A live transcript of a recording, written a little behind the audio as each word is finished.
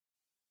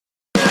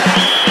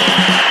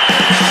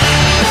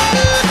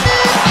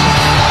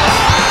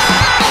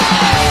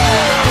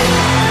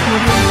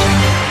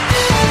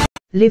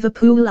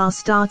Liverpool are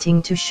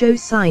starting to show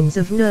signs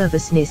of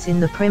nervousness in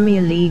the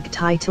Premier League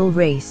title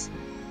race.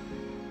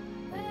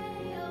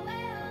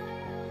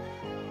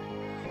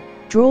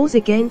 Draws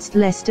against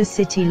Leicester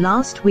City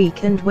last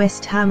week and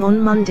West Ham on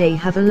Monday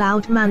have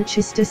allowed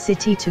Manchester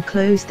City to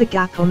close the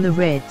gap on the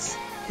Reds,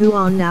 who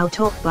are now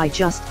top by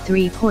just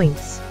 3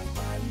 points.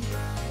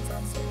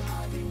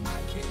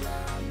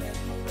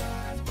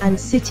 And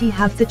City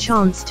have the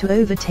chance to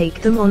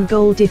overtake them on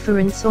goal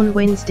difference on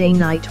Wednesday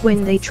night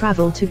when they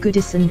travel to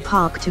Goodison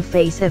Park to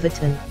face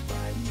Everton.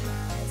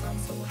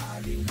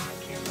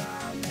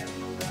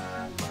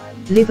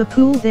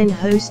 Liverpool then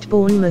host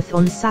Bournemouth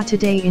on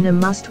Saturday in a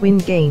must-win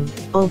game,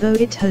 although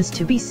it has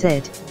to be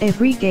said,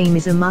 every game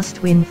is a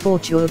must-win for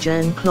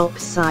Jurge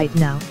Klopp's side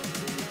now.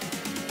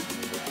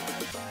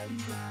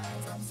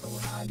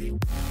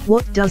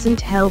 What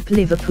doesn't help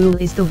Liverpool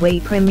is the way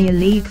Premier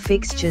League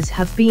fixtures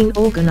have been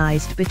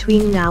organised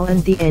between now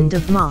and the end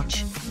of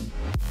March.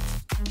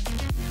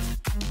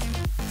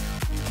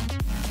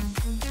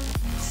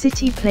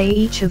 City play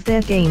each of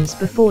their games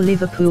before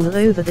Liverpool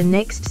over the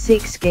next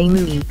 6 game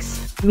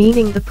weeks,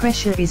 meaning the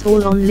pressure is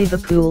all on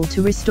Liverpool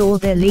to restore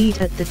their lead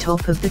at the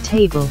top of the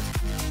table.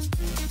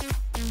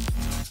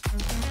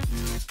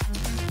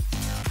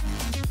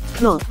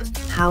 Klopp,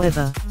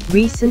 however,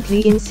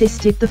 recently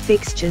insisted the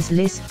fixtures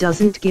list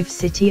doesn't give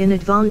City an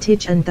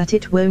advantage and that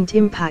it won't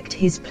impact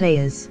his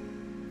players.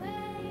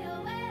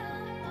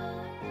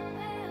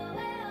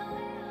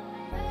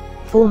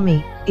 For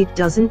me, it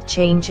doesn't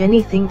change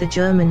anything, the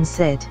German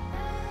said.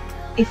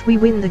 If we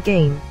win the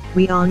game,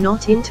 we are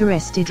not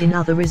interested in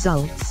other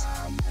results.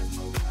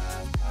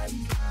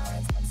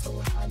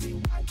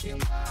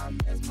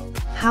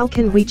 How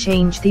can we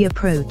change the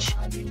approach?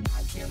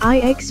 I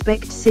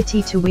expect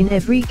City to win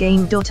every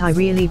game. I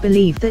really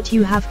believe that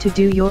you have to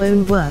do your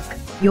own work,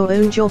 your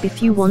own job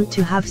if you want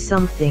to have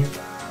something.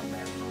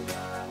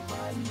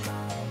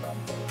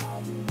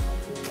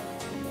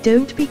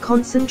 Don't be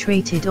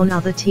concentrated on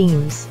other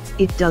teams,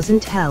 it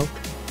doesn't help.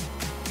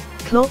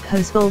 Klopp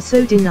has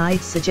also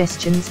denied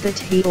suggestions that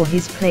he or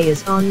his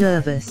players are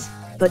nervous,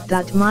 but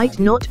that might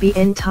not be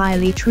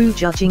entirely true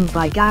judging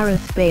by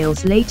Gareth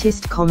Bale's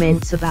latest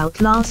comments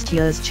about last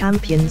year's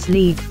Champions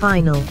League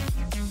final.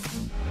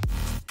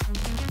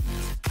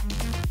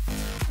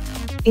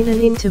 In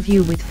an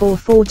interview with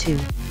 442,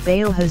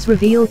 Bale has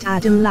revealed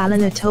Adam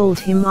Lallana told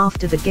him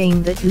after the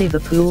game that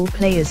Liverpool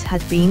players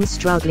had been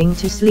struggling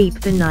to sleep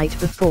the night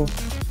before.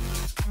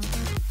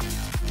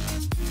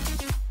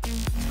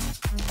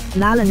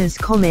 Lallana's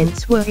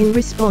comments were in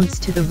response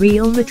to the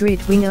Real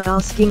Madrid winger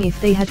asking if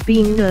they had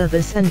been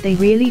nervous, and they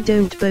really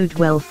don't bode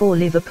well for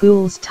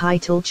Liverpool's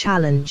title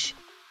challenge.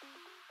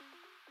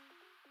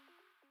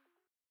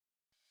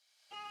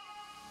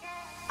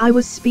 I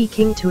was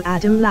speaking to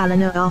Adam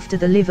Lallana after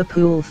the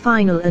Liverpool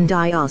final and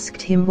I asked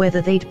him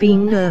whether they'd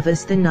been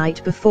nervous the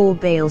night before,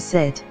 Bale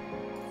said.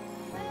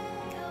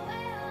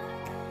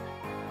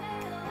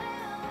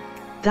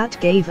 That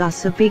gave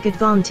us a big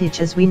advantage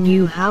as we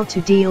knew how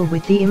to deal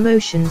with the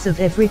emotions of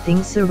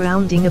everything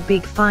surrounding a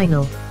big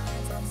final.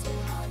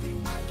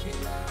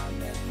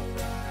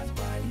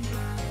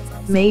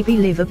 Maybe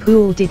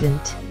Liverpool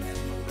didn't.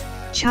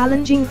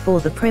 Challenging for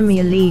the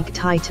Premier League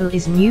title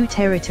is new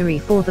territory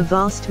for the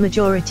vast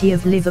majority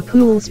of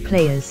Liverpool's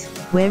players,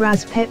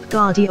 whereas Pep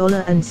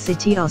Guardiola and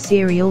City are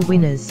serial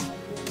winners.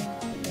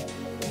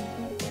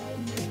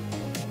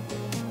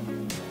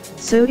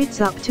 So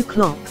it's up to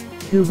Klopp,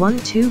 who won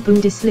 2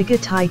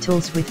 Bundesliga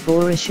titles with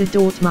Borussia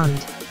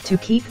Dortmund, to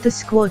keep the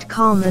squad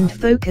calm and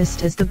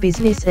focused as the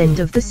business end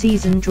of the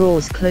season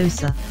draws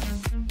closer.